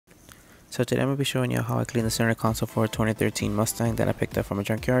So today I'm going to be showing you how I clean the center console for a 2013 Mustang that I picked up from a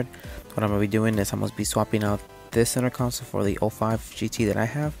junkyard. What I'm going to be doing is I'm going to be swapping out this center console for the 05 GT that I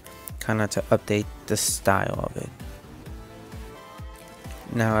have, kind of to update the style of it.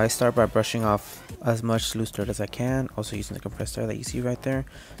 Now I start by brushing off as much loose dirt as I can, also using the compressed air that you see right there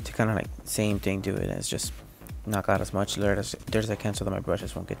to kind of like same thing do it, is just knock out as much dirt as I can so that my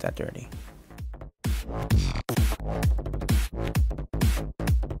brushes won't get that dirty.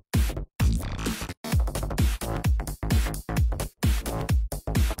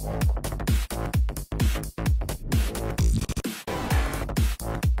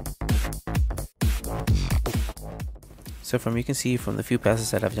 So you can see from the few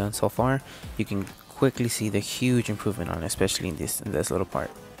passes that I've done so far, you can quickly see the huge improvement on it, especially in this little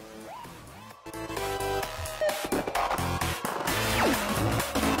part.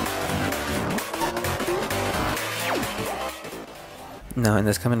 Now in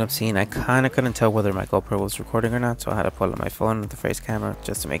this coming up scene, I kind of couldn't tell whether my GoPro was recording or not, so I had to pull out my phone with the face camera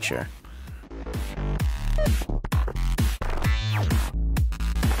just to make sure.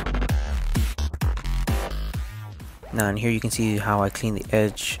 Now in here you can see how I clean the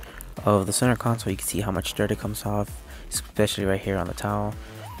edge of the center console. You can see how much dirt it comes off, especially right here on the towel.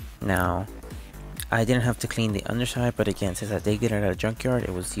 Now I didn't have to clean the underside, but again, since I did get it at a junkyard,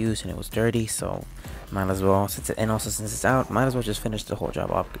 it was used and it was dirty, so might as well, since it's out, might as well just finish the whole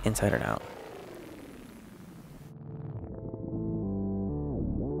job up inside and out.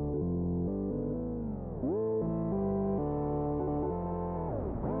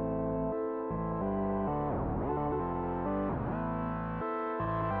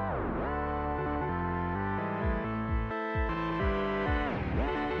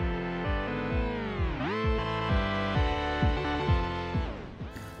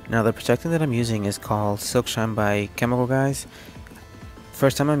 Now the protectant that I'm using is called Silk Shine by Chemical Guys.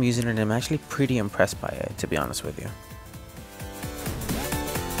 First time I'm using it and I'm actually pretty impressed by it, to be honest with you.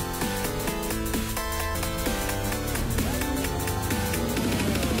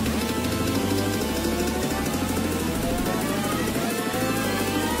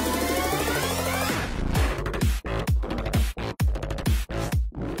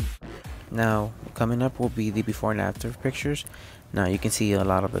 Now coming up will be the before and after pictures. Now you can see a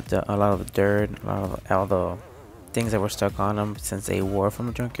lot of the dirt, a lot of all the things that were stuck on them since they wore from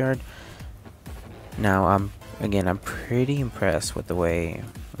a junkyard. Now I'm pretty impressed with the way,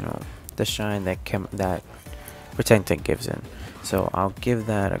 the shine that protectant gives in. So I'll give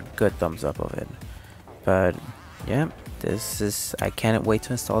that a good thumbs up of it. But yeah, I can't wait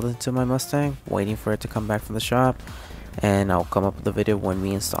to install this into my Mustang. Waiting for it to come back from the shop. And I'll come up with a video when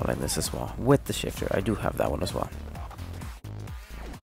we installing this as well with the shifter. I do have that one as well.